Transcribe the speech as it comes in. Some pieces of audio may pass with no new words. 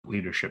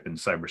leadership in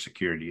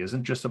cybersecurity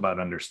isn't just about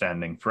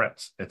understanding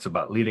threats. It's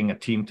about leading a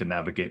team to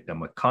navigate them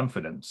with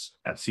confidence.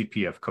 At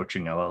CPF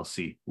Coaching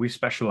LLC, we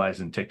specialize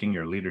in taking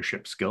your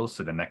leadership skills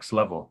to the next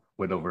level.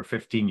 With over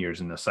 15 years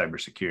in the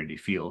cybersecurity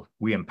field,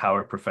 we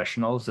empower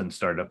professionals and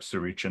startups to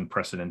reach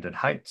unprecedented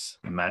heights.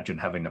 Imagine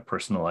having a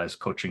personalized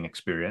coaching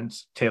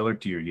experience tailored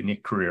to your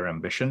unique career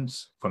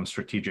ambitions. From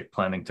strategic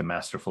planning to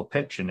masterful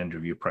pitch and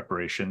interview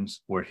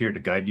preparations, we're here to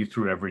guide you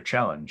through every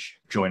challenge.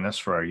 Join us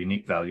for our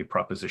unique value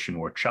proposition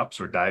workshops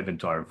or dive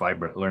into our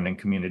vibrant learning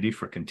community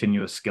for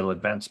continuous skill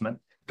advancement.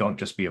 Don't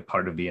just be a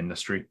part of the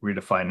industry,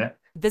 redefine it.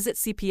 Visit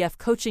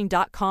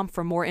cpfcoaching.com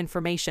for more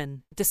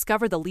information.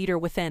 Discover the leader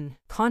within.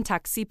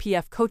 Contact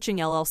CPF Coaching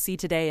LLC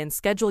today and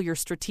schedule your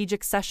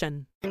strategic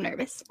session. I'm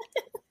nervous.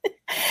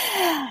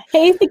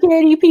 Hey,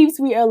 security peeps.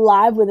 We are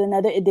live with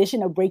another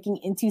edition of Breaking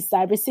Into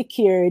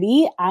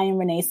Cybersecurity. I am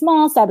Renee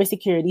Small,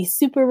 cybersecurity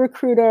super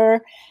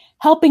recruiter,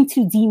 helping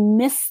to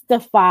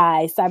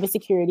demystify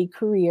cybersecurity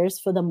careers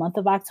for the month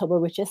of October,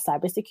 which is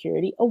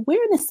Cybersecurity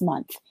Awareness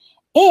Month.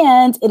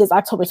 And it is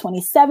October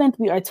 27th.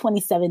 We are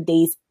 27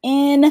 days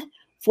in,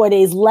 4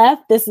 days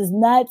left. This is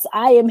nuts.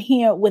 I am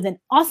here with an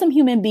awesome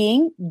human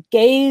being,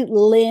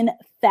 Gaylynn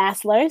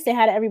Fassler. Say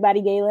hi to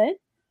everybody, Gaylynn.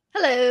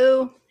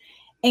 Hello.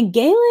 And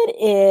Gaylynn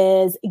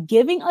is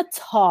giving a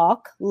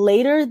talk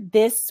later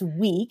this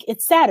week.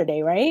 It's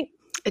Saturday, right?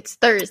 It's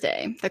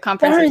Thursday. The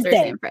conference is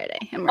Thursday and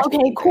Friday. And we're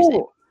okay, cool.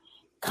 Thursday.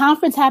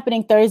 Conference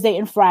happening Thursday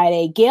and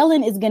Friday.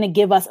 Gaylynn is going to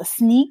give us a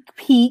sneak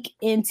peek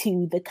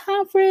into the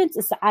conference.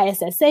 It's the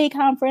ISSA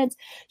conference.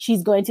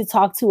 She's going to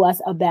talk to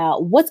us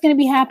about what's going to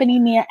be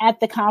happening there at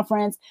the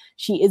conference.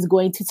 She is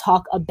going to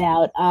talk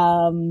about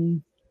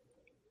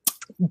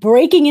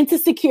breaking into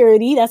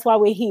security. That's why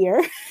we're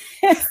here.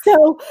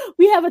 So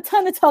we have a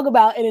ton to talk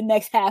about in the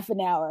next half an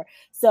hour.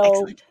 So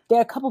Excellent. There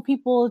are a couple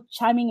people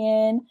chiming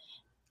in.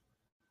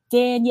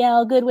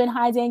 Danielle Goodwin.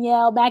 Hi,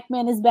 Danielle.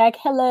 Backman is back.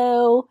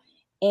 Hello.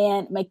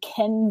 And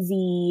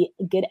Mackenzie,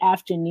 good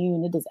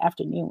afternoon. It is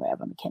afternoon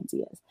wherever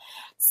Mackenzie is.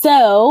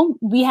 So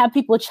we have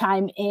people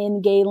chime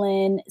in,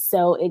 Gaylynn.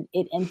 So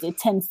it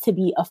tends to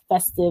be a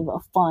festive, a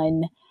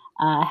fun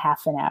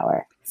half an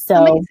hour. So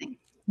Amazing.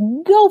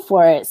 Go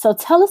for it. So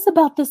tell us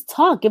about this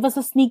talk. Give us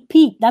a sneak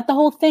peek, not the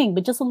whole thing,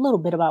 but just a little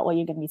bit about what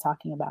you're going to be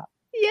talking about.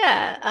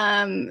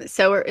 Yeah.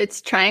 So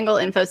it's Triangle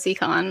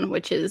InfoSecon,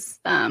 which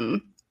is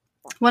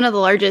one of the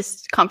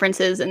largest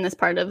conferences in this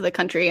part of the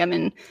country. I'm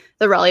in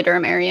the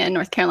Raleigh-Durham area in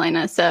North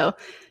Carolina. So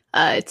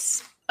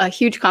it's a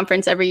huge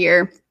conference every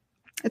year.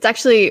 It's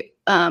actually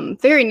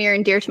very near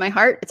and dear to my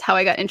heart. It's how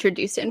I got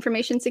introduced to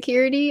information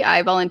security.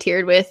 I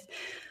volunteered with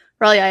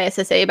Raleigh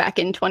ISSA back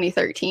in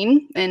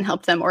 2013 and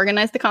helped them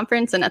organize the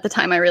conference. And at the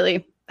time, I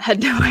really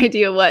had no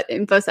idea what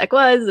InfoSec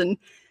was.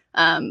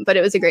 But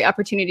it was a great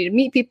opportunity to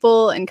meet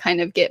people and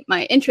kind of get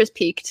my interest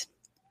piqued,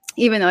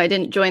 even though I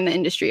didn't join the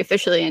industry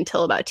officially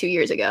until about 2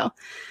 years ago.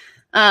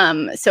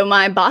 So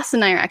my boss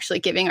and I are actually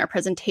giving our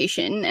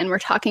presentation, and we're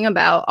talking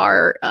about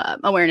our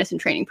awareness and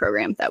training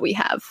program that we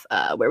have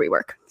where we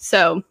work.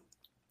 So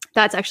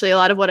that's actually a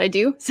lot of what I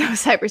do. So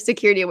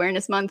Cybersecurity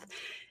Awareness Month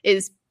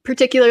is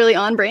particularly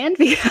on brand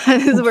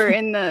because we're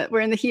in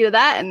the heat of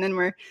that, and then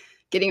we're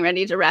getting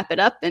ready to wrap it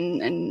up,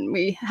 and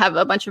we have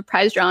a bunch of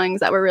prize drawings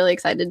that we're really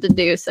excited to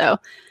do. So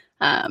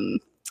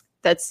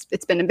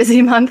it's been a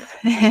busy month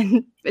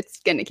and it's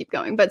going to keep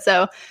going. But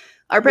so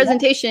our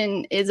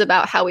presentation is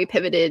about how we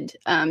pivoted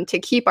to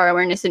keep our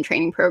awareness and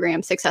training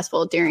program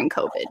successful during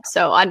COVID.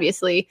 So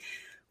obviously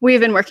we've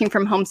been working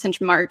from home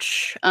since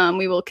March.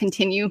 We will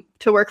continue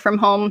to work from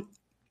home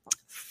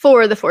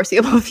for the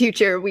foreseeable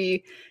future.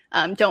 We've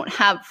been told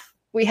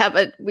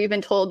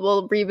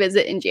we'll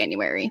revisit in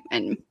January,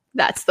 and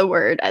that's the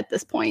word at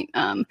this point.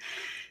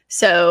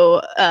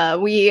 So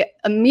we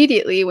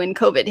immediately, when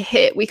COVID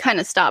hit, we kind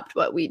of stopped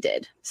what we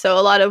did. So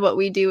a lot of what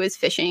we do is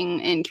phishing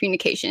and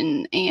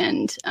communication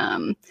and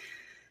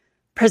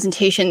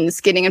presentations,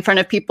 getting in front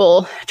of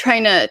people,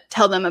 trying to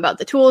tell them about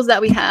the tools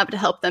that we have to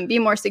help them be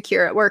more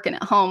secure at work and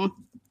at home.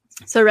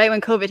 So right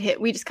when COVID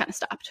hit, we just kind of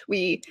stopped.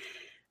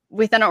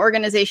 Within our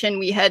organization,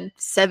 we had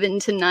 7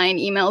 to 9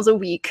 emails a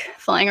week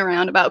flying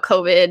around about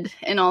COVID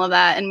and all of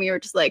that. And we were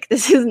just like,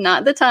 this is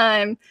not the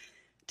time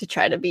to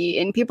try to be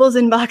in people's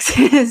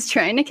inboxes,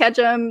 trying to catch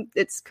them.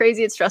 It's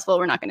crazy. It's stressful.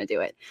 We're not going to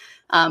do it.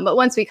 But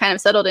once we kind of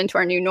settled into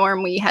our new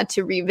norm, we had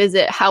to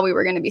revisit how we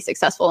were going to be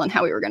successful and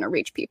how we were going to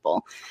reach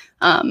people.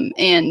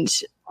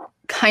 And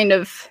kind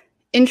of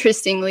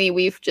interestingly,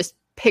 we've just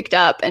picked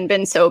up and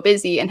been so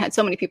busy and had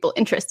so many people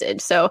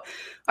interested. So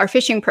our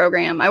phishing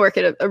program, I work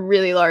at a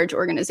really large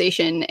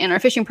organization, and our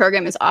phishing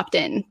program is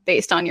opt-in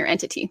based on your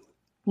entity.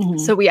 Mm-hmm.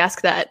 So we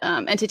ask that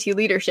entity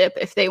leadership,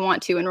 if they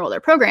want to enroll their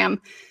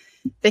program,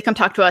 they come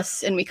talk to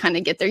us and we kind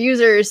of get their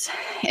users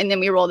and then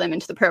we roll them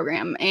into the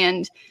program.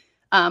 And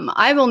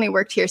I've only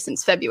worked here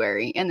since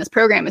February, and this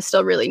program is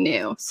still really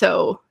new.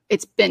 So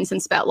it's been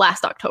since about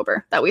last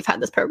October that we've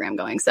had this program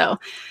going. So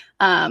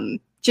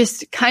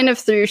just kind of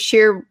through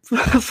sheer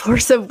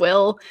force of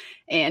will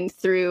and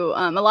through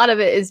a lot of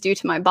it is due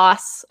to my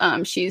boss.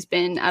 She's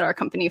been at our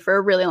company for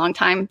a really long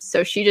time,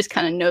 so she just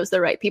kind of knows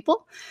the right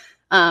people.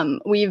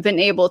 We've been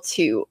able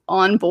to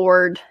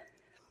onboard.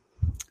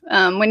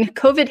 When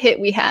COVID hit,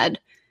 we had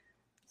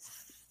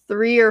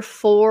 3 or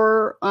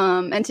 4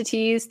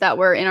 entities that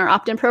were in our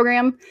opt-in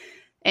program.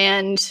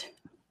 And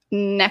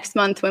next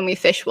month when we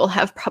fish, we'll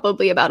have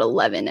probably about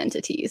 11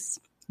 entities.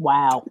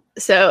 Wow.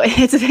 So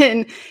it's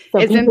been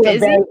busy.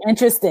 Very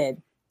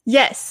interested.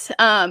 Yes.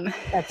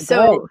 That's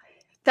so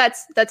good.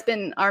 That's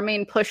been our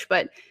main push,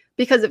 but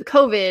because of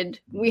COVID,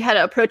 we had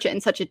to approach it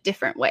in such a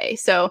different way.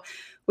 So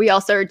we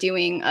also are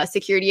doing a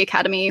security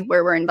academy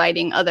where we're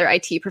inviting other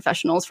IT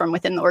professionals from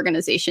within the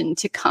organization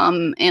to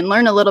come and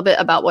learn a little bit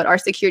about what our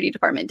security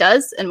department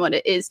does and what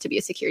it is to be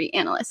a security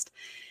analyst.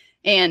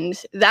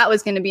 And that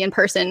was going to be in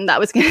person. That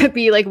was going to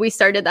be like, we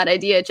started that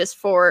idea just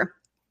for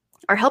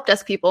our help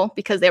desk people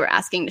because they were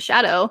asking to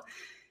shadow.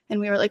 And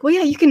we were like, well,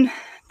 yeah, you can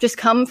just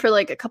come for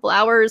like a couple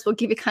hours. We'll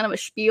give you kind of a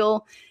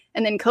spiel.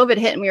 And then COVID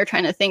hit and we were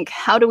trying to think,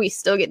 how do we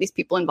still get these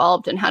people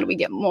involved and how do we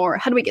get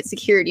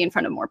security in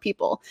front of more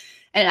people?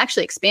 And it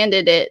actually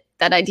expanded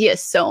that idea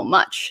so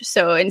much.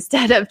 So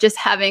instead of just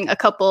having a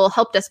couple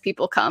help desk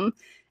people come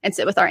and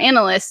sit with our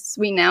analysts,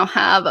 we now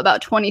have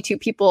about 22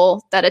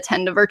 people that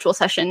attend a virtual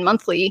session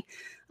monthly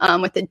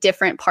with a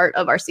different part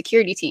of our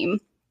security team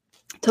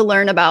to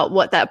learn about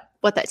what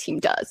that team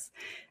does.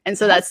 And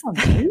so that's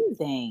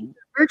amazing.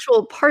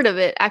 Virtual part of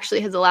it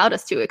actually has allowed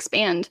us to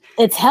expand.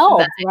 It's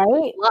helped, right?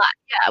 A lot,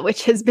 yeah,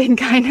 which has been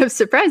kind of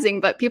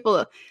surprising, but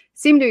people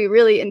seem to be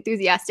really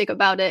enthusiastic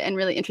about it and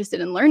really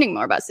interested in learning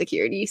more about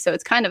security. So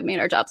it's kind of made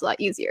our jobs a lot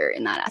easier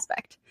in that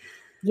aspect.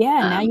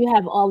 Yeah, now you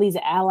have all these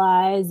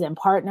allies and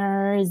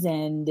partners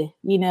and,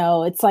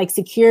 it's like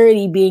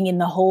security being in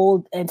the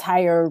whole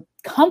entire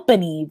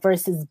company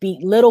versus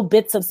little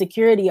bits of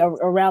security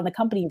around the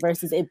company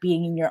versus it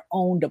being in your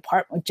own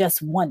department,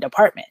 just one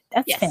department.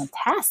 That's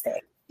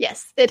fantastic.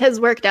 Yes, it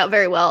has worked out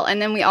very well.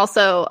 And then we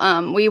also,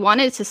 we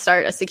wanted to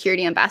start a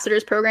security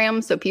ambassadors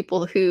program. So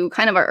people who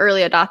kind of are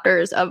early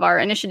adopters of our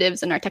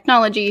initiatives and our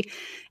technology.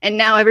 And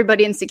now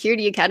everybody in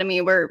Security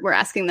Academy, we're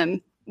asking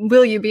them,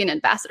 will you be an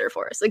ambassador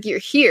for us? Like, you're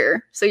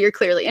here, so you're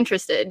clearly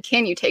interested.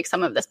 Can you take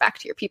some of this back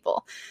to your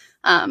people?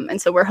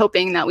 And so we're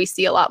hoping that we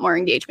see a lot more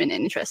engagement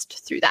and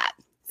interest through that.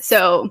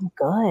 So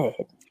good.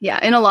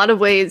 Yeah, in a lot of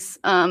ways,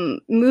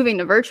 moving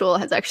to virtual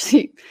has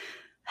actually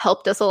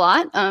helped us a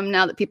lot.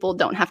 Now that people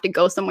don't have to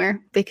go somewhere,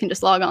 they can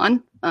just log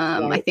on.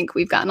 Right. I think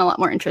we've gotten a lot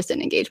more interest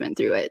and engagement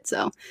through it.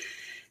 So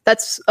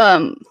that's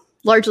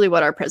largely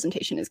what our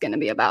presentation is going to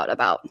be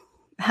about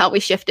how we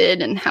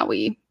shifted and how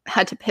we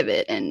had to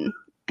pivot and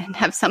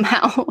have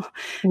somehow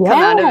come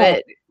out of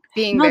it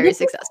being very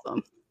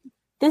successful.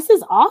 This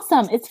is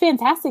awesome. It's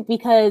fantastic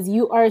because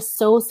you are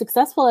so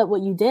successful at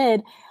what you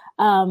did.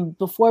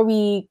 Before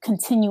we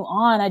continue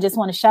on, I just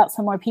want to shout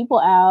some more people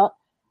out.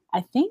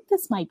 I think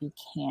this might be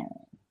Karen.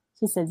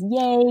 She says,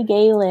 yay,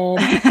 Gaylynn.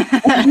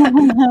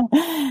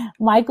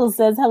 Michael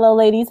says, hello,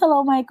 ladies.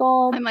 Hello,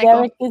 Michael. Hi, Michael.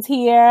 Derek is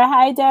here.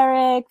 Hi,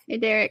 Derek. Hey,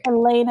 Derek.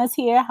 Helena's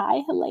here.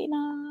 Hi,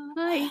 Helena.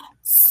 Hi.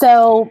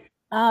 So,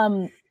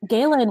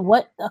 Gaylynn,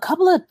 what a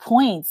couple of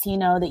points,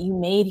 that you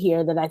made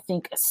here that I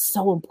think is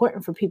so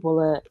important for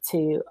people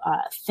to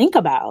think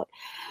about.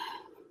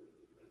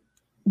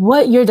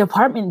 What your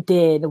department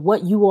did,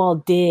 what you all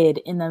did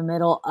in the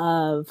middle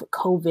of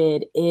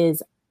COVID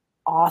is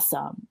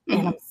awesome. Mm-hmm.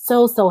 And I'm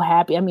so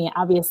happy. I mean,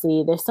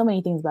 obviously there's so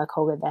many things about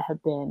COVID that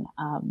have been,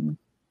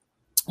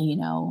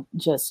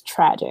 just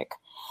tragic.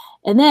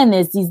 And then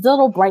there's these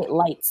little bright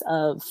lights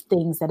of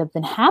things that have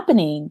been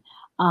happening.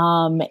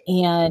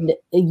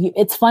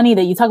 It's funny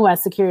that you talk about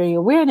security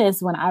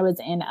awareness. When I was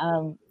in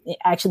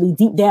actually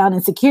deep down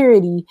in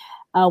security,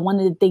 one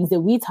of the things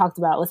that we talked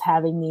about was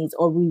having these,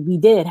 or we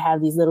did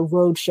have these little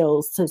road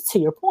shows to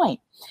your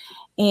point.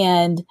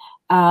 And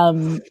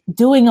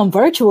doing them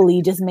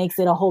virtually just makes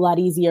it a whole lot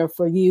easier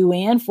for you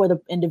and for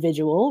the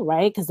individual,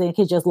 right? Because they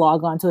could just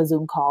log on to a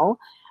Zoom call.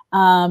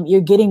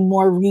 You're getting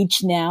more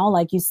reach now,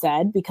 like you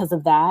said, because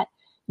of that.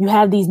 You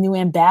have these new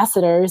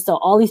ambassadors. So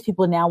all these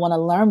people now want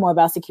to learn more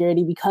about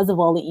security because of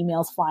all the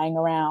emails flying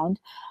around.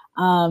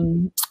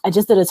 I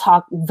just did a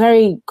talk,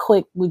 very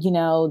quick,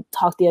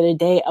 talk the other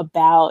day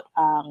about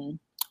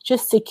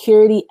just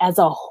security as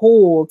a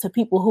whole to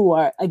people who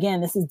are,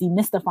 again, this is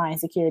demystifying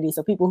security.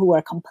 So people who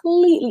are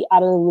completely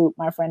out of the loop.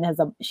 My friend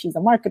she's a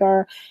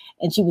marketer,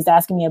 and she was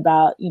asking me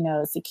about,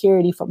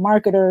 security for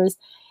marketers.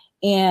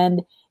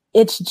 And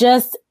it's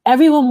just,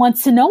 everyone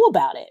wants to know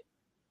about it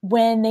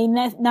when they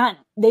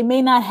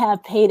may not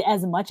have paid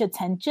as much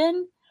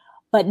attention.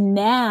 But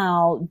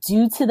now,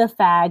 due to the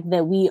fact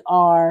that we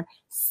are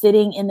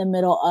sitting in the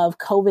middle of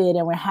COVID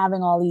and we're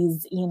having all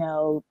these,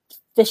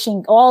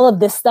 phishing, all of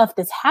this stuff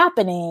that's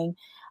happening,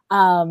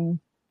 and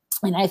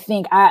I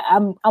think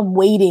I'm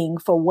waiting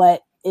for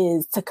what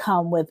is to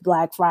come with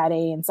Black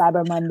Friday and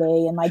Cyber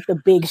Monday and like the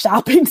big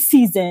shopping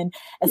season,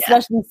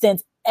 especially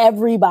since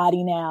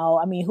everybody now,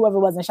 I mean, whoever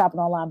wasn't shopping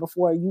online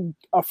before, you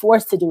are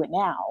forced to do it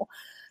now.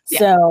 Yeah.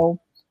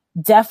 So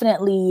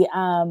definitely,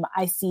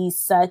 I see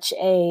such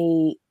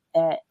an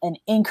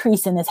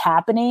increase in this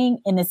happening,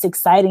 and it's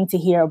exciting to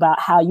hear about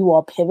how you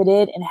all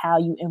pivoted and how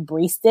you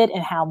embraced it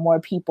and how more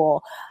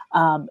people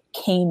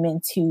came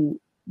into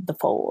the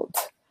fold.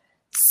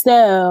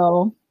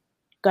 So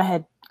go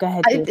ahead.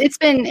 It's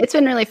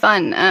been really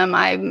fun.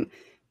 I'm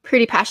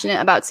pretty passionate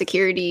about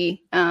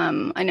security.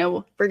 I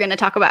know we're going to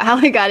talk about how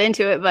I got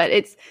into it, but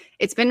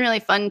it's been really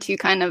fun to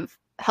kind of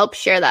help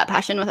share that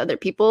passion with other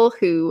people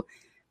who,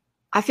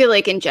 I feel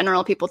like in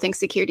general, people think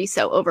security is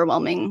so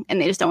overwhelming and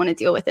they just don't want to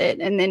deal with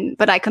it.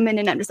 But I come in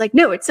and I'm just like,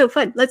 no, it's so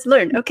fun. Let's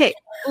learn. Okay,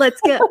 let's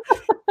go.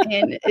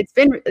 And it's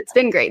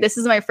been great. This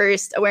is my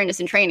first awareness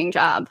and training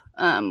job,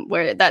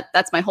 where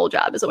that's my whole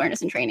job is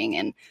awareness and training.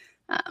 And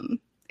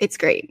it's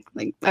great.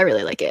 Like, I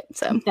really like it.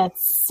 So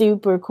that's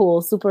super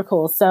cool. Super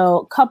cool. So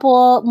a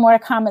couple more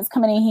comments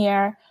coming in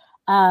here.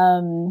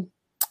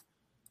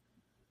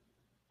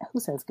 Who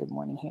says good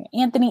morning here?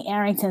 Anthony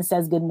Arrington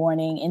says good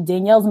morning. And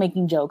Danielle's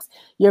making jokes.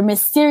 Your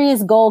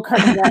mysterious gold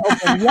curtains are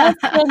open. Yes,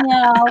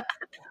 Danielle.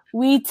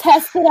 We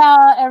test it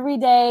out every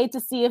day to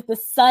see if the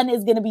sun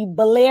is going to be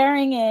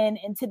blaring in.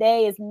 And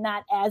today is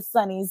not as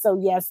sunny. So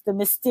yes, the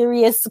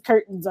mysterious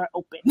curtains are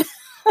open.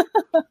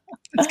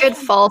 It's good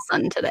fall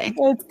sun today.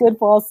 It's good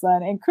fall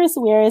sun. And Chris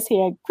Ware is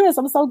here. Chris,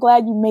 I'm so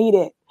glad you made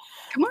it.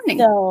 Good morning.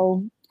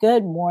 So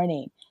good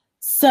morning.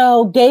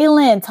 So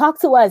Gaylynn,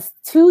 talk to us.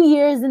 2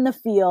 years in the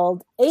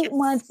field, 8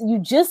 months. You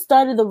just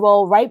started the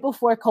role right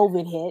before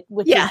COVID hit,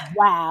 which is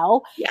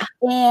wow. Yeah.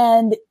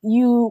 And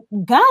you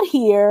got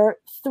here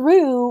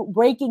through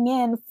breaking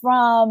in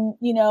from,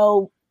 you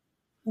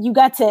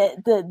got to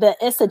the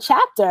ISSA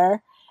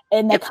chapter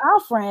in the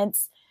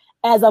conference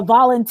as a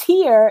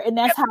volunteer, and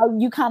that's how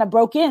you kind of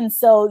broke in.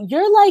 So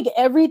you're like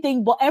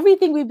everything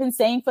we've been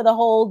saying for the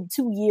whole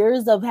 2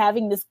 years of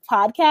having this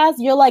podcast.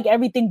 You're like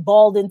everything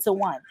balled into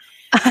one.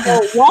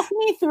 So walk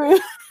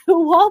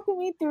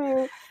me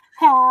through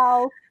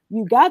how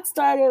you got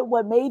started,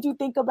 what made you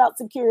think about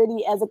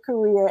security as a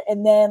career,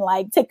 and then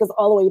like take us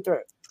all the way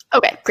through.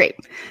 Okay, great.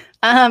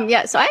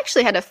 So I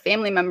actually had I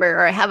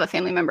have a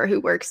family member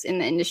who works in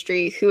the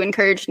industry who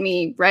encouraged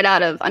me right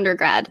out of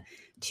undergrad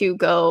to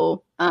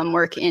go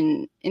work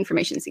in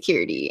information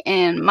security.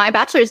 And my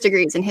bachelor's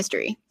degree is in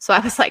history. So I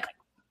was like,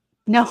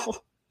 no,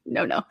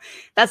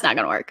 that's not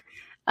going to work.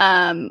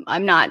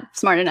 I'm not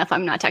smart enough.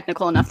 I'm not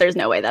technical enough. There's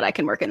no way that I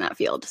can work in that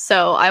field.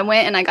 So I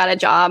went and I got a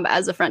job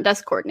as a front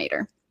desk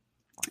coordinator.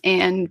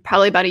 And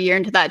probably about a year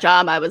into that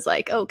job, I was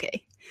like,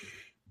 okay,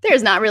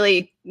 there's not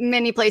really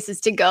many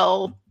places to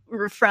go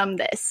from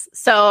this.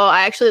 So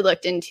I actually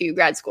looked into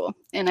grad school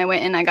and I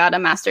went and I got a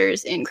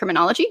master's in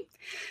criminology.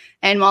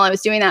 And while I was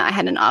doing that, I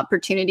had an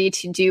opportunity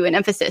to do an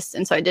emphasis.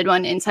 And so I did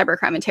one in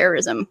cybercrime and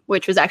terrorism,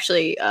 which was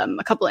actually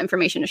a couple of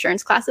information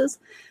assurance classes.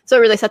 So it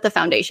really set the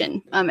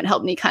foundation. It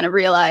helped me kind of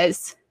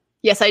realize,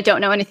 yes, I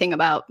don't know anything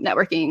about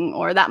networking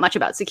or that much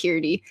about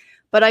security,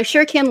 but I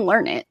sure can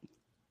learn it.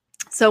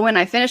 So when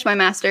I finished my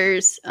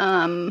master's,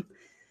 I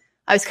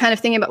was kind of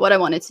thinking about what I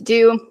wanted to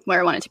do,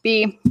 where I wanted to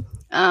be.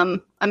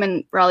 I'm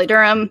in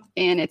Raleigh-Durham,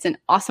 and it's an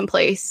awesome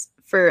place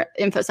for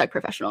InfoSec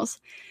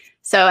professionals.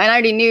 So, and I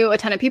already knew a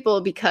ton of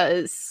people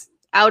because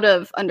out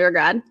of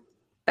undergrad,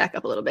 back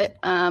up a little bit,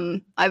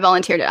 I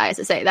volunteered at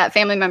ISSA. That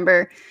family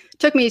member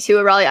took me to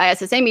a Raleigh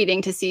ISSA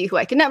meeting to see who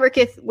I could network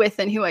with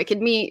and who I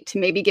could meet to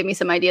maybe give me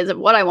some ideas of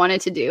what I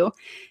wanted to do.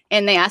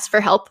 And they asked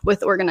for help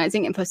with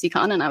organizing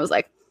InfoSecon. And I was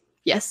like,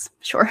 yes,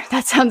 sure.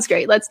 That sounds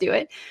great. Let's do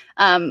it.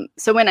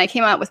 So when I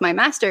came out with my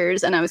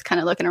master's and I was kind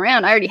of looking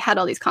around, I already had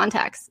all these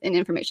contacts in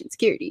information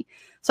security.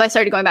 So I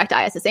started going back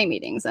to ISSA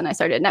meetings and I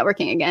started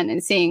networking again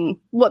and seeing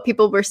what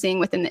people were seeing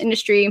within the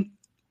industry,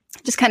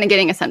 just kind of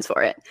getting a sense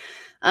for it.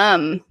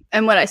 And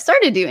what I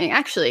started doing,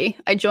 actually,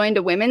 I joined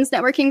a women's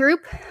networking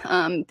group.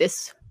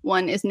 This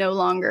one is no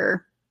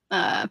longer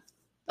up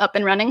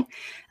and running.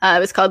 It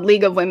was called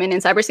League of Women in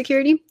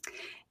Cybersecurity.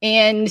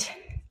 And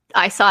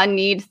I saw a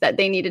need that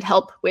they needed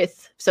help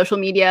with social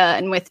media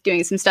and with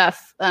doing some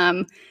stuff.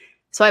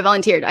 So I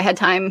volunteered. I had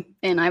time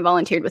and I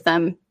volunteered with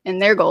them. And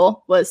their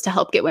goal was to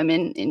help get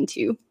women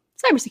into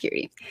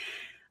cybersecurity.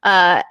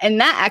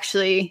 And that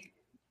actually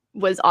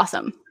was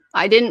awesome.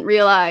 I didn't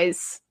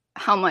realize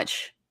how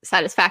much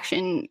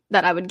satisfaction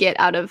that I would get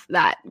out of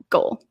that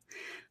goal.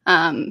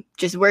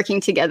 Just working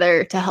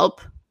together to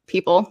help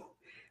people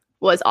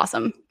was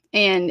awesome.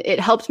 And it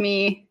helped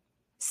me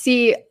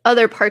see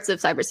other parts of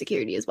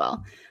cybersecurity as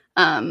well.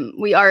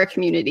 We are a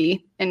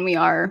community and we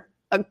are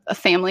a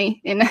family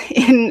in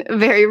a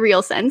very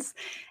real sense.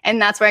 And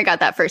that's where I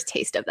got that first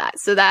taste of that.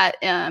 So that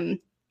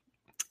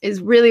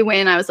is really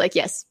when I was like,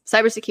 yes,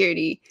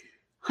 cybersecurity,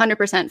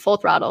 100% full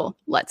throttle,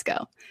 let's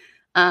go.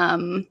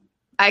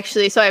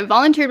 So I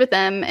volunteered with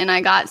them and I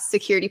got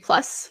Security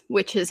Plus,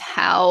 which is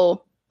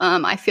how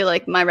I feel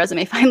like my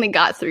resume finally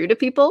got through to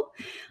people.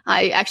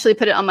 I actually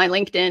put it on my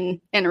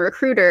LinkedIn and a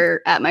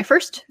recruiter at my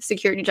first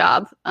security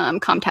job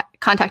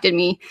contacted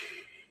me.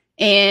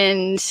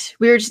 And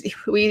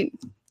we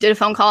did a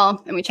phone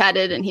call and we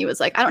chatted and he was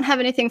like, I don't have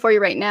anything for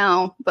you right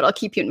now, but I'll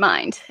keep you in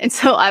mind. And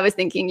so I was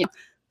thinking,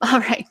 all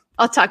right,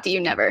 I'll talk to you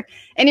never.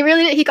 And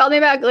he called me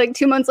back like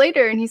 2 months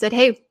later and he said,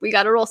 hey, we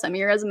got a role. Send me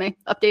your resume,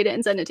 update it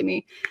and send it to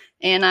me.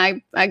 And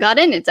I got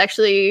in. It's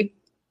actually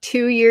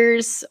 2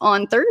 years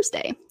on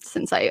Thursday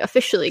since I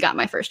officially got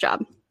my first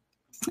job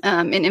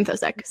in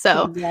InfoSec.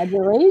 So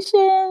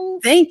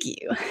congratulations. Thank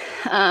you.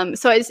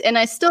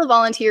 I still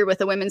volunteer with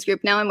a women's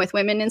group. Now I'm with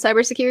Women in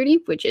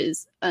Cybersecurity, which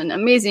is an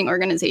amazing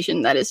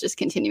organization that is just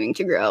continuing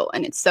to grow.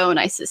 And it's so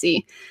nice to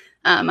see.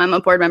 I'm a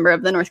board member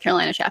of the North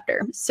Carolina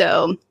chapter.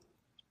 So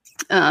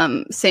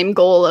same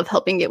goal of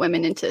helping get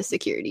women into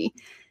security.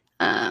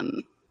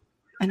 And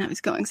I was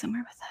going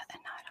somewhere with that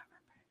and now I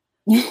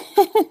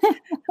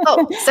don't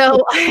remember.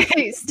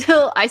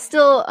 So I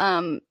still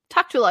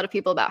talk to a lot of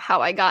people about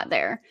how I got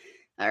there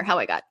or how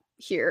I got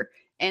here.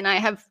 And I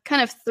have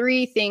kind of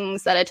 3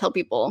 things that I tell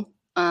people.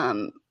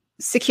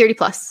 Security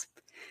Plus.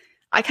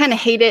 I kind of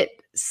hate it.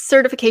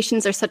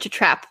 Certifications are such a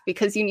trap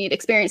because you need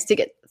experience to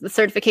get the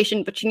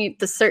certification, but you need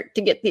the cert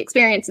to get the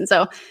experience.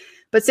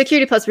 But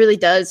Security Plus really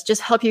does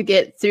just help you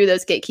get through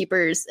those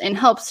gatekeepers and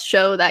helps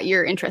show that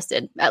you're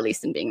interested, at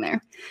least in being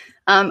there.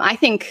 I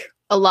think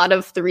a lot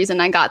of the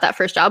reason I got that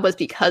first job was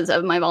because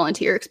of my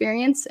volunteer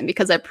experience and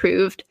because I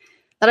proved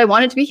that I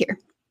wanted to be here.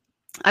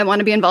 I want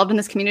to be involved in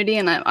this community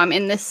and I'm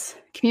in this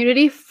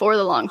community for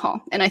the long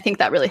haul. And I think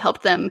that really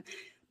helped them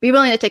be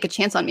willing to take a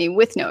chance on me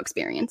with no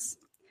experience.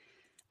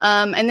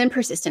 And then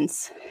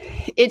persistence.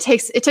 It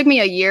took me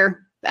a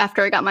year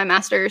after I got my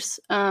master's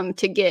and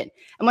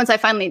once I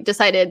finally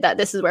decided that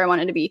this is where I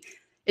wanted to be,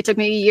 it took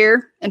me a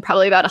year and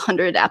probably about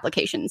 100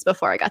 applications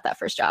before I got that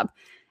first job.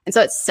 And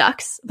so it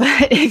sucks,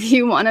 but if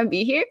you want to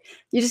be here,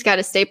 you just got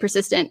to stay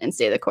persistent and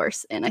stay the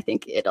course. And I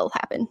think it'll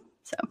happen.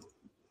 So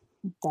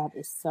that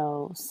is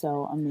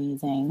so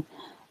amazing.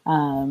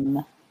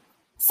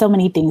 So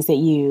many things that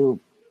you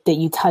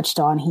touched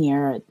on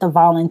here, the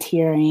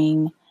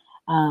volunteering,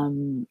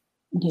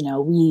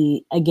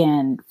 we,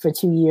 again, for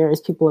 2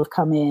 years, people have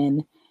come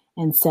in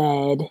and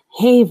said,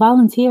 hey,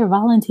 volunteer.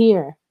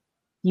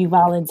 You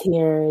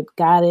volunteered,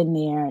 got in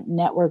there,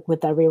 networked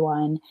with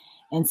everyone.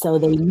 And so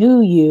they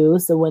knew you.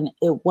 So when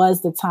it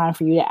was the time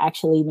for you to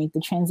actually make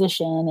the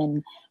transition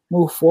and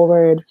move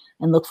forward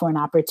and look for an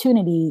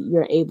opportunity,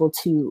 you're able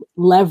to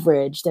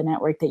leverage the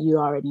network that you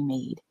already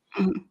made.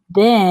 Mm-hmm.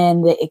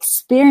 Then the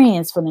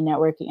experience from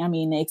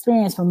the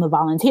experience from the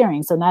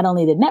volunteering. So not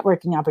only the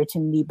networking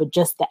opportunity, but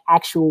just the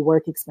actual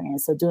work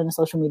experience. So doing the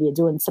social media,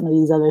 doing some of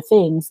these other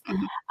things,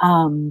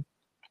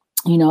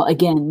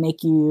 again,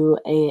 make you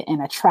an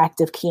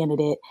attractive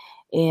candidate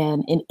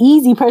and an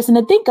easy person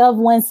to think of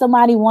when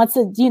somebody wants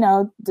to,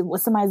 when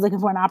somebody's looking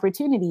for an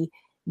opportunity.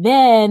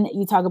 Then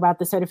you talk about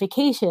the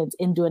certifications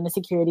and doing the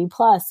Security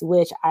Plus,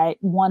 which I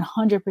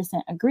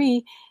 100%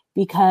 agree,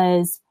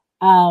 because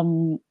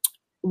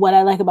what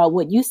I like about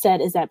what you said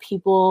is that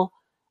people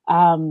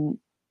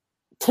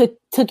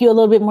took you a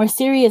little bit more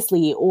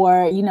seriously,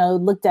 or,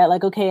 looked at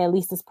like, okay, at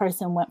least this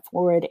person went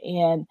forward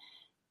and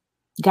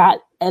got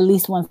at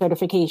least one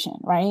certification,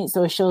 right?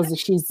 So it shows that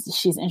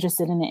she's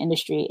interested in the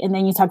industry. And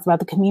then you talked about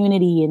the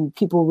community and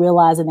people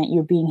realizing that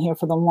you're being here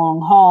for the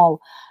long haul,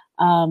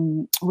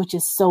 which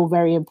is so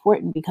very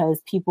important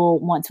because people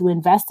want to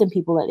invest in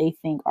people that they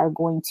think are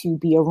going to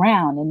be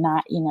around and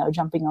not,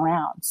 jumping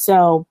around.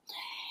 So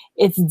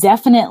it's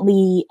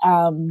definitely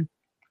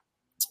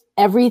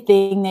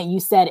everything that you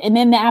said. And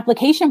then the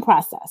application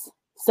process.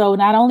 So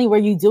not only were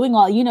you doing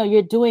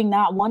you're doing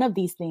not one of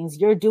these things,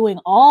 you're doing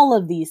all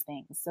of these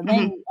things. So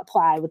then you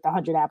apply with the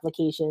 100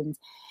 applications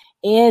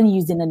and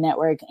using the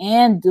network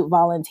and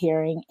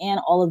volunteering and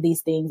all of these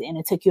things. And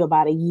it took you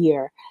about a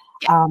year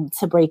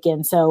to break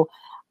in. So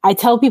I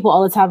tell people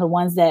all the time, the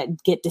ones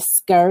that get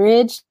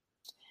discouraged,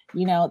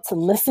 to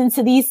listen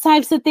to these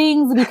types of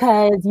things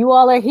because you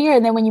all are here.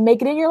 And then when you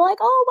make it in, you're like,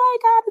 oh my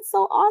God, it's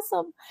so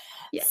awesome.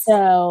 Yes.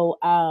 So,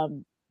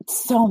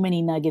 so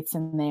many nuggets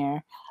in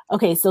there.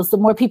 Okay. So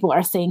some more people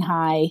are saying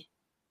hi.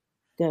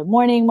 Good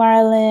morning,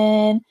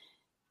 Marlon.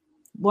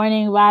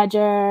 Morning,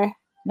 Roger.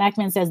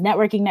 Macman says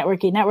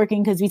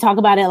networking, because we talk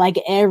about it like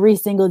every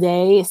single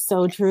day. It's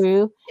so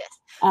true. Yes.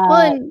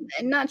 Well,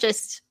 and not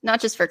just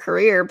for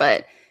career,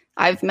 but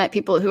I've met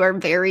people who are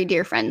very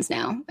dear friends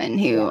now and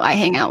who I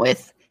hang out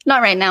with.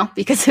 Not right now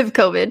because of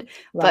COVID,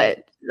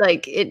 but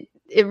like it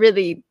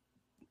really,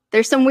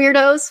 there's some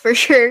weirdos for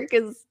sure.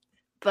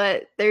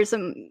 But there's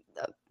some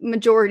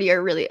majority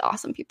are really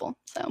awesome people.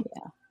 So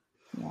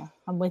yeah,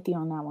 I'm with you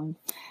on that one.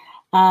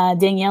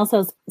 Danielle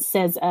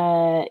says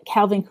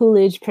Calvin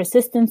Coolidge,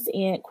 persistence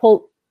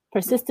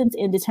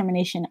and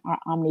determination are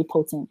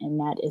omnipotent. And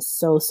that is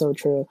so, so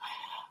true.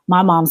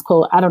 My mom's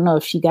quote, I don't know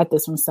if she got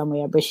this from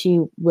somewhere, but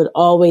she would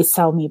always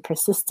tell me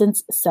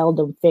persistence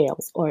seldom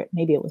fails. Or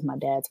maybe it was my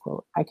dad's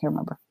quote. I can't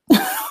remember.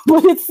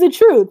 But it's the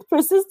truth.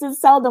 Persistence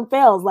seldom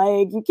fails.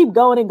 Like you keep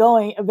going and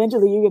going.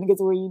 Eventually you're going to get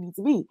to where you need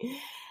to be.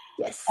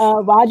 Yes.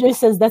 Roger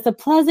says that's a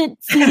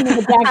pleasant scene in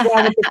the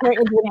background with the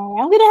curtains.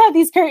 I'm going to have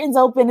these curtains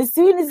open as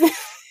soon as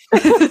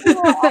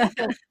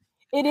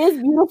it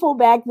is beautiful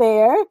back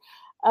there.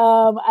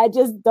 I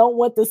just don't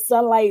want the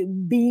sunlight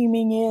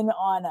beaming in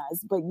on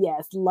us. But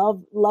yes,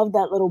 love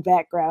that little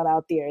background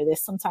out there.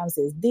 Sometimes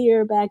there's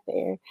deer back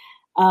there.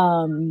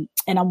 And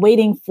I'm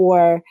waiting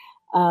for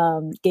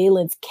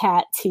Gaylynn's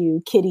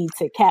kitty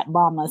to cat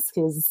bomb us,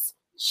 because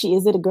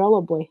is it a girl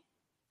or boy?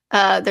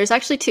 There's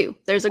actually two.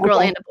 There's a girl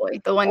and a boy.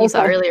 The one you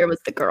saw earlier was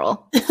the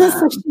girl.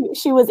 So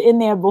she was in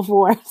there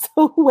before,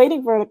 so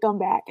waiting for her to come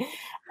back.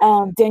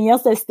 Danielle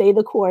says, stay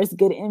the course,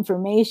 good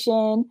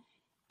information.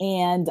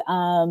 And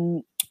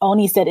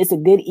Oni said, it's a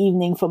good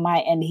evening from my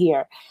end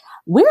here.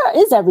 Where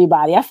is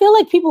everybody? I feel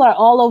like people are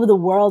all over the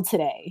world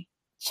today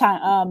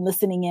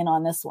listening in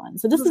on this one.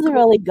 So this is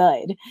really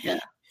good. Yeah.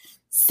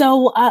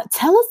 So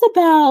tell us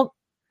about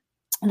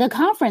the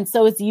conference.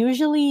 So it's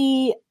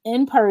usually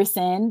in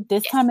person.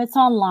 This time it's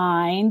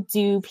online.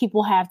 Do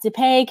people have to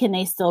pay? Can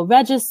they still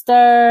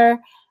register?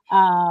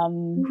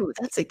 Ooh,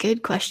 that's a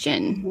good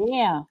question.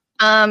 Yeah.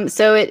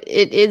 So it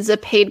is a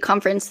paid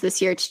conference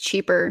this year. It's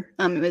cheaper.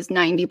 It was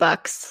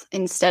 $90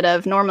 instead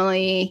of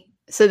normally.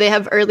 So they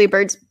have early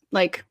birds,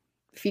 like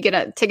if you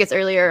get tickets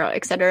earlier,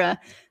 etc.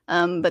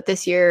 But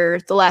this year,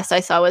 the last I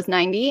saw was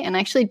 $90, and I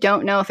actually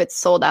don't know if it's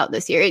sold out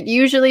this year. It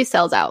usually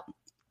sells out.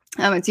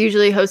 It's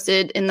usually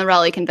hosted in the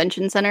Raleigh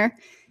Convention Center.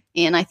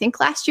 And I think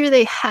last year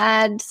they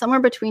had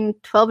somewhere between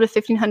 12 to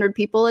 1,500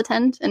 people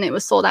attend, and it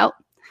was sold out.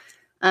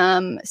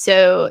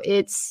 So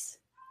it's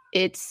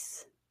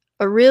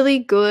a really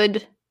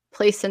good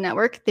place to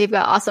network. They've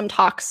got awesome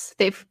talks.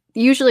 They've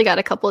usually got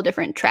a couple of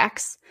different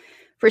tracks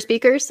for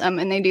speakers,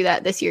 and they do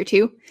that this year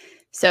too.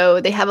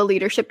 So they have a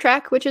leadership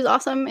track, which is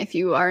awesome. If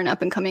you are an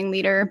up-and-coming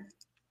leader,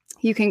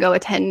 you can go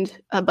attend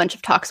a bunch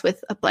of talks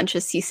with a bunch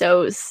of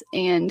CISOs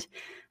and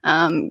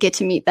get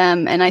to meet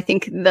them. And I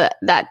think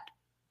that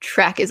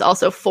track is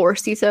also for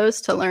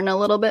CISOs to learn a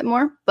little bit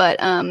more. But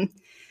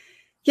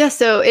yeah,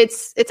 so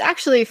it's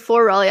actually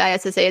for Raleigh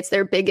ISSA. It's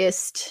their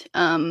biggest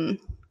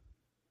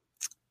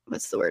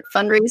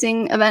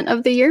fundraising event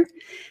of the year.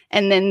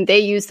 And then they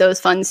use those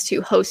funds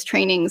to host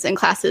trainings and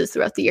classes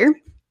throughout the year.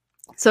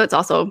 So it's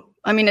also,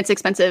 it's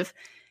expensive,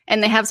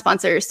 and they have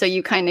sponsors. So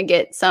you kind of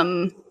get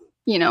some,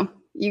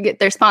 you get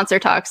their sponsor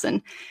talks,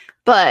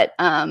 but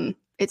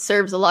it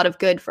serves a lot of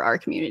good for our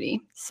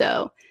community.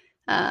 So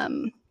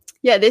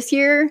this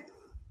year,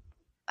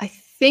 I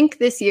think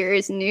this year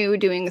is new,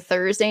 doing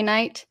Thursday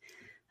night.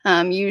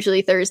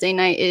 Usually Thursday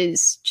night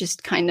is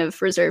just kind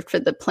of reserved for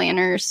the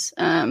planners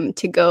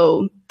to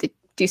go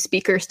do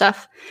speaker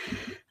stuff.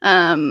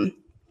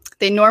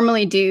 They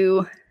normally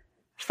do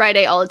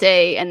Friday all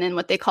day, and then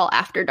what they call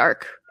after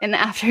dark. And the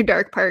after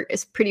dark part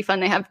is pretty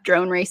fun. They have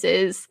drone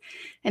races,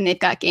 and they've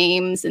got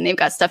games, and they've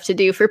got stuff to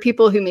do for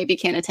people who maybe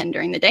can't attend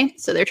during the day.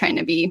 So they're trying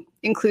to be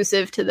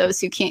inclusive to those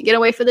who can't get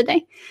away for the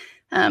day.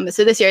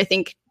 So this year, I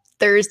think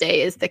Thursday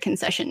is the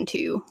concession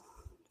to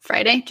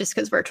Friday, just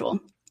because virtual.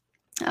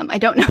 I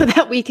don't know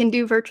that we can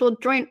do virtual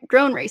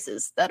drone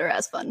races that are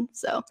as fun.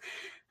 So,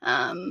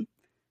 but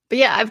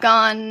yeah, I've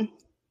gone.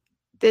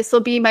 This will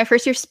be my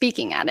first year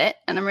speaking at it,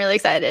 and I'm really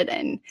excited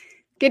and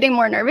getting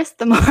more nervous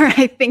the more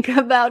I think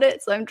about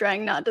it. So I'm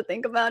trying not to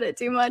think about it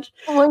too much.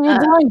 Well, you're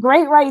doing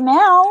great right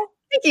now.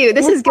 Thank you.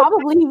 This is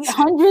probably good.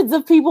 Hundreds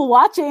of people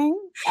watching.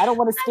 I don't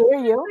want to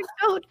scare you.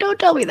 Don't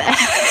tell me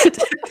that.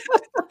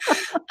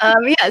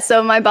 Yeah.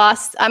 So my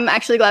boss, I'm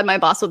actually glad my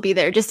boss will be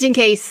there, just in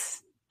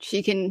case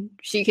she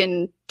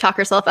can talk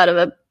herself out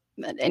of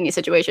any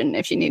situation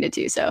if she needed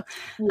to. So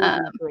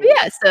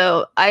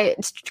so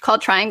it's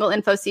called Triangle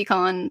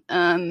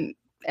InfoSecon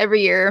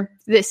every year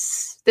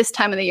this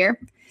time of the year.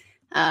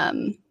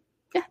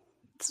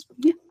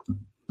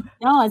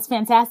 No, it's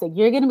fantastic.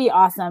 You're going to be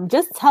awesome.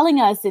 Just telling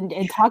us and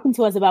talking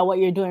to us about what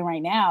you're doing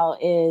right now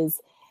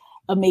is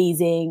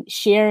amazing.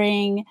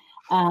 Sharing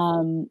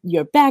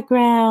your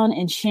background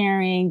and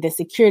sharing the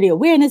security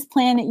awareness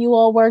plan that you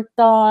all worked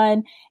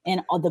on,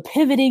 and all the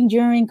pivoting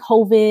during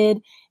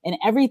COVID, and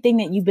everything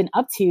that you've been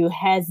up to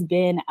has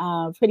been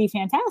pretty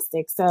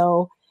fantastic.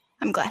 So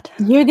I'm glad.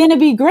 You're going to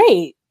be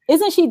great.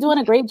 Isn't she doing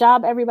a great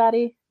job,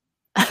 everybody?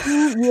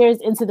 2 years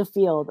into the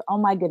field. Oh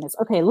my goodness.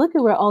 Okay, look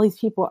at where all these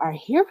people are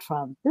here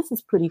from. This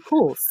is pretty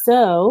cool.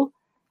 So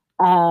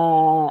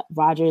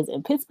Roger's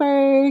in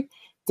Pittsburgh.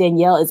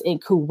 Danielle is in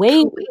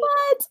Kuwait.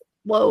 What?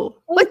 Whoa.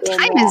 What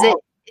time is it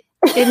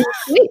in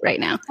Kuwait right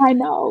now? I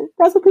know.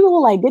 That's what people were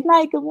like. Good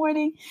night, good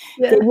morning.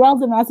 Yeah.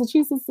 Danielle's in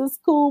Massachusetts. That's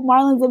cool.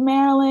 Marlon's in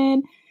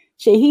Maryland.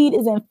 Shahid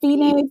is in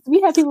Phoenix. We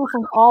have people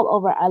from all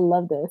over. I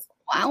love this.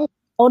 Wow.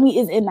 Oni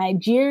is in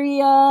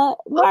Nigeria.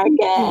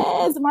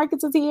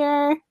 Marcus is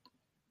here.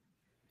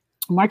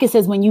 Marcus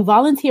says, when you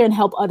volunteer and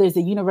help others,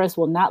 the universe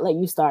will not let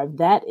you starve.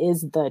 That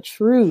is the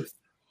truth.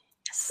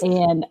 Yes.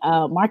 And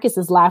Marcus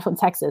is live from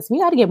Texas. We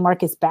got to get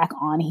Marcus back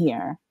on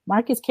here.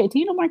 Marcus Carey. Do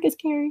you know Marcus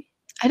Carey?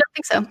 I don't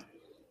think so.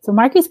 So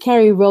Marcus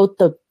Carey wrote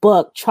the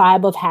book,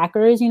 Tribe of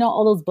Hackers. You know,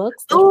 all those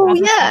books? Oh,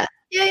 yeah.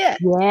 Yeah.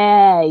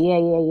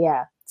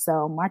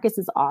 So Marcus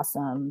is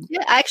awesome.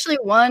 Yeah, I actually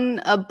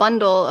won a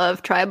bundle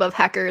of Tribe of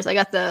Hackers. I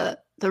got the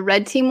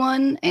red team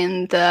one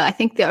and I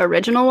think the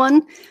original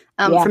one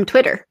from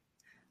Twitter.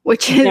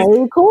 which is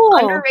very cool.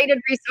 Underrated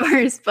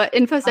resource, but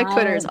InfoSec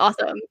Twitter is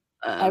awesome.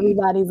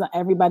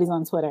 Everybody's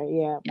on Twitter.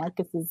 Yeah,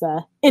 Marcus is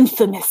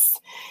infamous.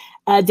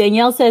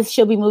 Danielle says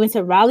she'll be moving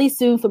to Raleigh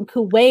soon from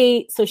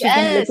Kuwait, so she's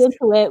gonna look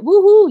into it.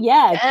 Woohoo!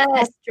 Yeah,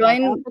 yes.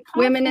 Join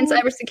Women in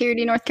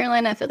Cybersecurity North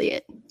Carolina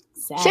affiliate.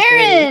 Exactly.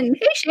 Sharon,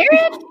 hey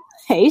Sharon,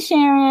 hey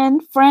Sharon,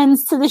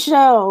 friends to the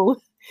show.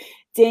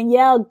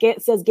 Danielle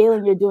says,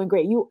 Gaylynn, you're doing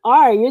great. You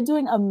are. You're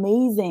doing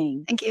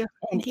amazing. Thank you.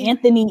 And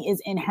Anthony is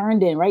in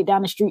Herndon, right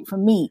down the street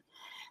from me.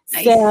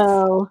 Nice.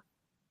 So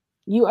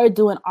you are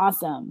doing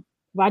awesome.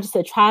 Roger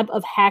said, Tribe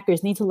of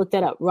Hackers. Need to look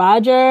that up.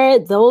 Roger,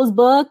 those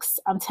books,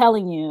 I'm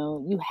telling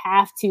you, you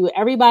have to.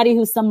 Everybody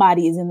who's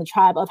somebody is in the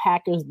Tribe of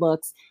Hackers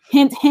books.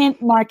 Hint,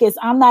 hint, Marcus,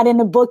 I'm not in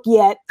the book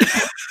yet.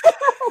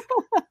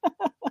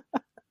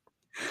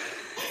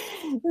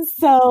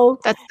 So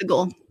that's the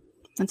goal.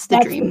 That's the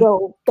dream.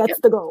 That's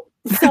the goal.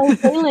 So,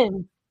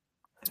 Gaylynn,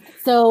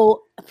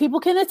 so people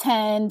can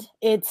attend.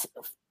 It's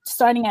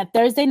starting at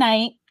Thursday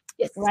night,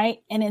 right?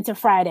 And into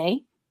Friday.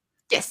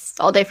 Yes,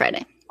 all day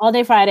Friday. All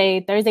day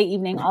Friday, Thursday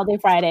evening, all day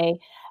Friday.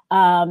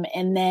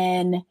 And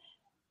then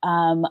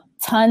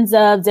tons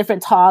of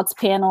different talks,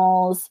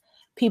 panels,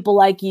 people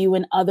like you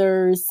and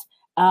others.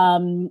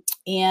 And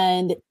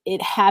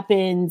it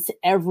happens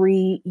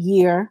every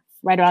year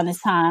right around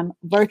this time.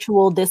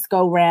 Virtual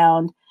disco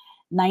round,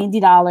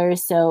 $90.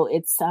 So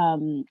it's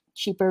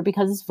cheaper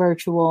because it's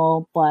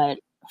virtual, but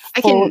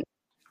go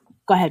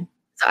ahead.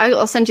 So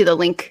I'll send you the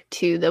link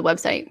to the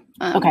website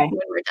when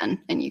we're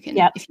done, and you can,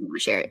 if you want to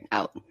share it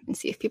out and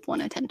see if people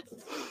want to attend.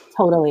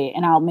 Totally,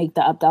 and I'll make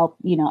the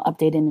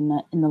update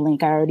in the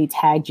link. I already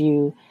tagged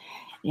you,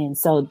 and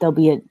so there'll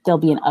be an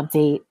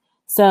update.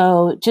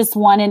 So just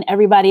wanting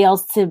everybody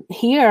else to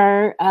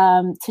hear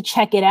to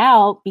check it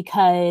out,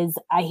 because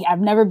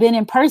I've never been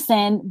in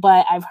person,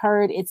 but I've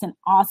heard it's an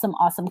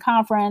awesome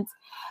conference.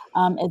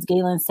 As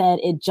Gaylynn said,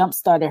 it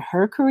jump-started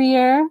her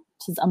career,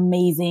 which is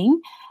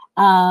amazing.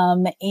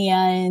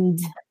 And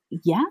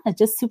yeah,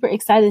 just super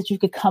excited that you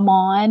could come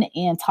on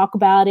and talk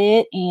about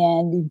it.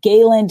 And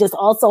Gaylynn just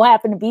also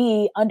happened to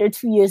be under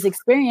 2 years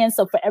experience.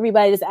 So for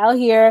everybody that's out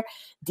here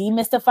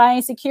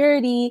demystifying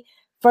security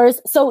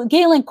first. So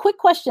Gaylynn, quick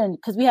question,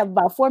 because we have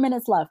about 4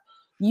 minutes left.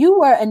 You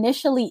were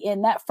initially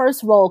in that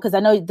first role, because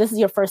I know this is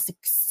your first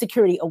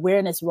security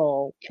awareness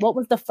role. Yeah. What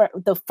was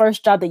the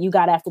first job that you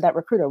got after that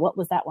recruiter? What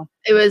was that one?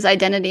 It was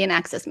identity and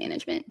access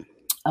management.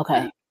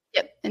 Okay.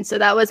 Yep. And so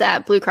that was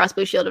at Blue Cross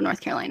Blue Shield of North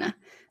Carolina,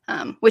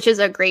 which is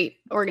a great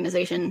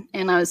organization.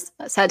 And I was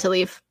sad to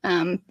leave.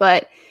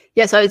 But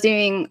yeah, so I was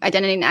doing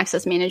identity and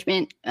access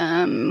management,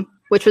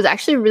 which was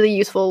actually really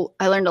useful.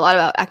 I learned a lot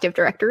about Active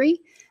Directory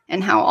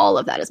and how all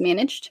of that is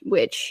managed,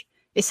 which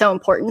is so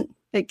important.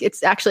 Like,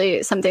 it's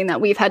actually something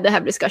that we've had to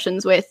have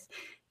discussions with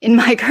in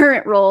my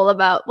current role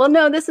about, well,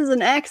 no, this is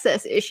an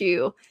access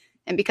issue.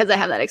 And because I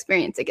have that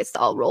experience, it gets to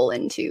all roll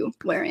into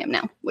where I am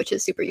now, which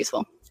is super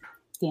useful.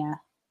 Yeah.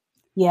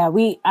 Yeah,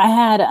 I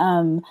had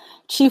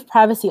Chief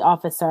Privacy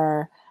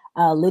Officer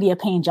Lydia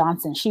Payne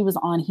Johnson. She was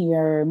on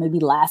here maybe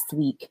last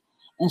week,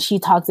 and she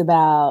talked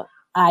about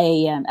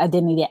IAM,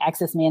 Identity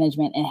Access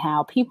Management, and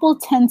how people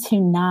tend to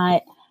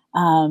not,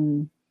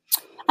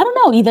 I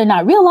don't know, either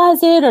not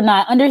realize it or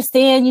not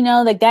understand,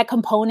 like that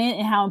component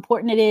and how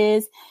important it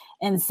is.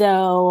 And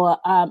so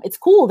it's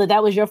cool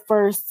that was your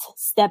first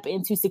step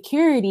into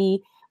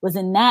security, was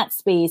in that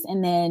space,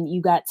 and then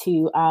you got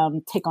to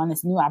take on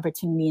this new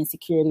opportunity in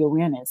security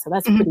awareness. So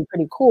that's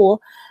pretty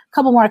cool. A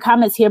couple more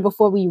comments here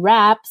before we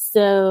wrap.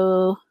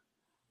 So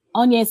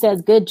Anya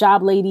says, good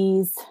job,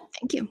 ladies.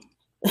 Thank you.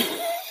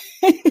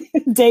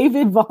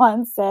 David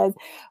Vaughn says,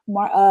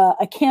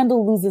 a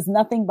candle loses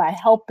nothing by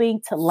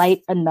helping to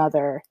light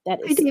another. That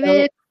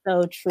is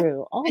so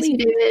true.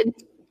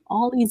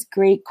 All these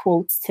great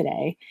quotes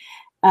today.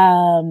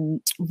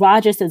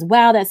 Roger says,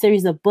 wow, that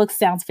series of books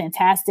sounds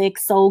fantastic.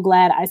 So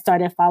glad I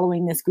started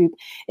following this group.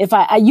 If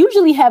I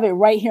usually have it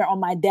right here on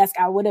my desk,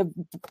 I would have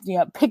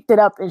picked it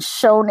up and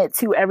shown it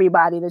to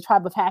everybody. The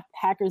Tribe of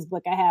Hackers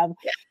book. I have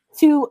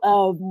two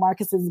of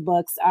Marcus's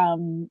books,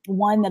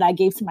 one that I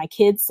gave to my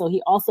kids. So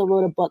he also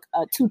wrote a book,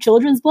 2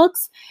 children's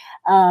books.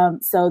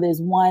 So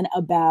there's one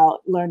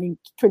about learning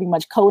pretty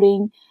much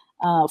coding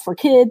for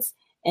kids,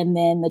 and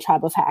then the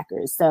Tribe of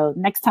Hackers. So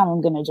next time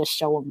I'm going to just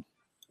show them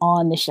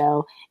on the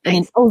show. And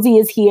then Ozzy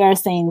is here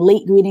saying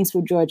late greetings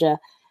from Georgia.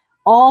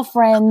 All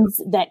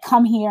friends that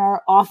come here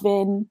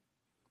often.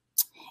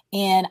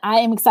 And I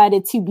am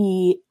excited to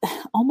be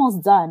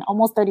almost done,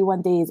 almost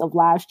 31 days of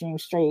live stream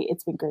straight.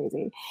 It's been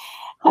crazy.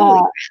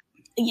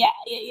 Yeah.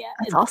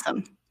 That's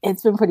awesome.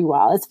 It's been pretty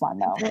wild. It's fun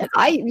though.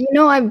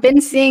 I've been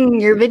seeing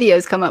your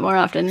videos come up more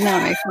often. No,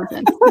 it makes more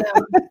sense.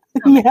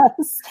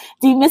 Yes.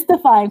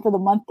 Demystifying for the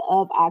month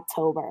of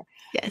October.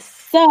 Yes.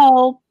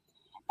 So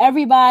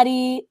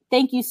Everybody,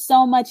 thank you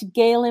so much,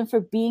 Gaylynn,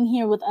 for being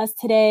here with us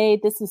today.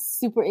 This was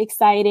super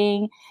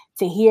exciting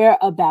to hear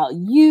about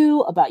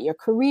you, about your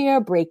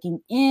career, breaking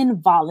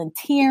in,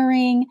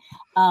 volunteering,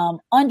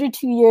 under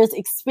 2 years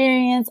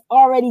experience,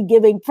 already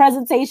giving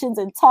presentations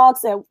and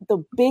talks at the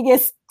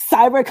biggest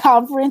cyber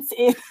conference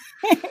in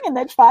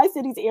the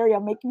Tri-Cities area,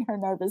 making her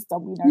nervous.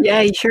 Don't be nervous. Yeah,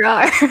 you sure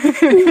are.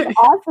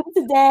 Awesome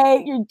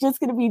today. You're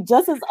just going to be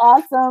just as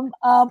awesome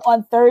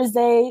on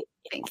Thursday.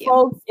 Thank you.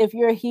 Folks, if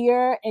you're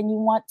here and you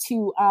want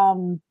to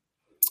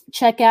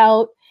check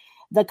out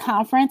the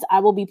conference, I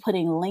will be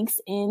putting links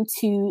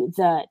into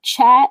the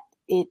chat.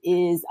 It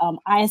is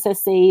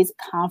ISSA's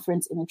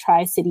conference in the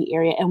Tri-City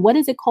area. And what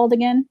is it called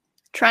again?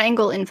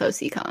 Triangle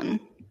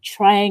InfoCon.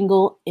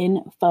 Triangle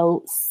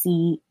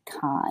InfoCon.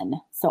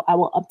 So I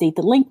will update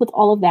the link with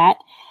all of that.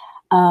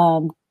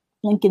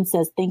 Lincoln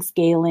says, thanks,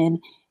 Gaylynn.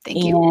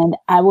 Thank you. And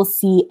I will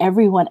see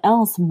everyone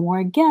else.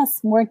 More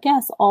guests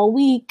all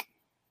week.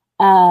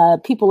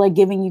 People are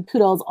giving you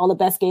kudos, all the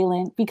best,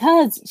 Gaylynn,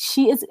 because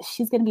she's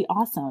going to be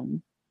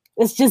awesome.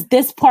 It's just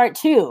this part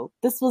too.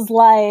 This was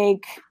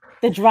like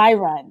the dry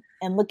run,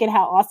 and look at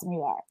how awesome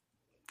you are.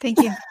 Thank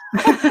you.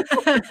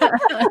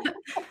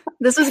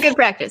 This was good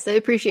practice. I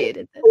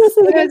appreciated this.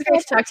 It was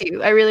great to talk to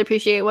you. I really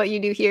appreciate what you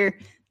do here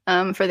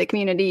for the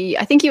community.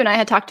 I think you and I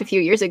had talked a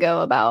few years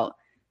ago about,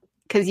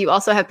 because you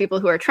also have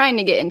people who are trying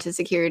to get into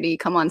security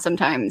come on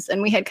sometimes,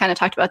 and we had kind of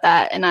talked about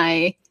that, and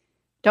I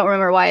don't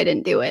remember why I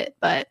didn't do it,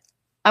 but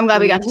I'm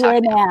glad we got to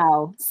talk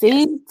now.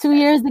 See, 2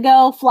 years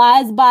ago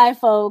flies by,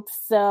 folks.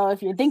 So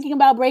if you're thinking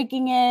about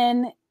breaking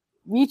in,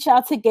 reach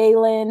out to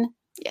Gaylynn.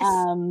 Yes.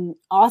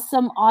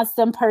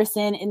 Awesome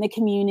person in the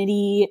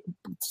community.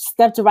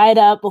 Stepped right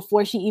up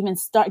before she even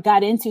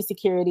got into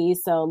security.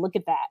 So look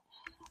at that.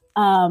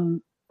 All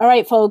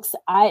right, folks,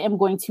 I am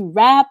going to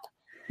wrap.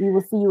 We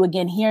will see you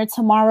again here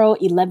tomorrow,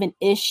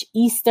 11-ish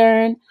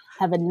Eastern.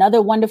 Have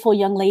another wonderful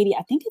young lady.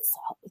 I think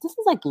this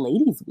is like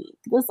Ladies Week.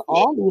 There's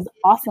all these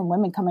awesome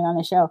women coming on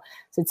the show.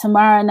 So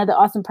tomorrow, another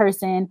awesome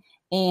person.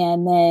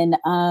 And then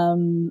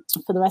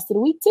for the rest of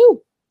the week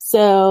too.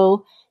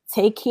 So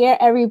take care,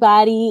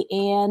 everybody.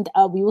 And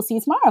we will see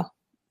you tomorrow.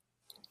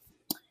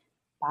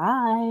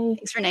 Bye.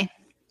 Thanks, Renee.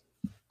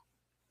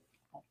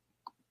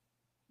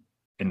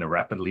 In the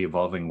rapidly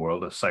evolving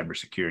world of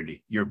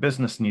cybersecurity, your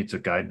business needs a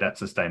guide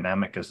that's as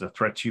dynamic as the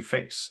threats you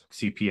face.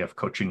 CPF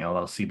Coaching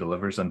LLC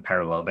delivers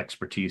unparalleled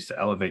expertise to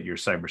elevate your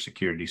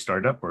cybersecurity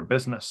startup or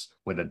business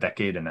with a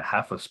decade and a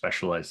half of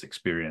specialized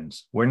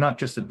experience. We're not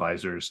just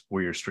advisors,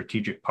 we're your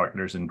strategic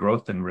partners in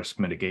growth and risk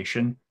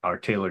mitigation. Our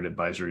tailored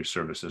advisory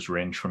services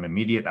range from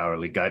immediate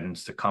hourly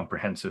guidance to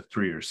comprehensive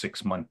 3 or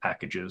 6 month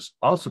packages,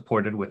 all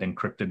supported with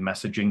encrypted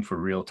messaging for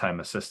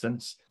real-time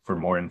assistance. For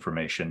more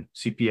information,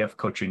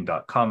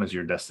 cpfcoaching.com is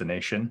your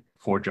destination.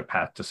 Forge a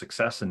path to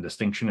success and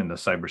distinction in the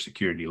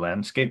cybersecurity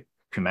landscape.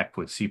 Connect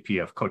with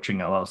CPF Coaching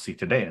LLC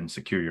today and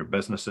secure your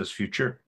business's future.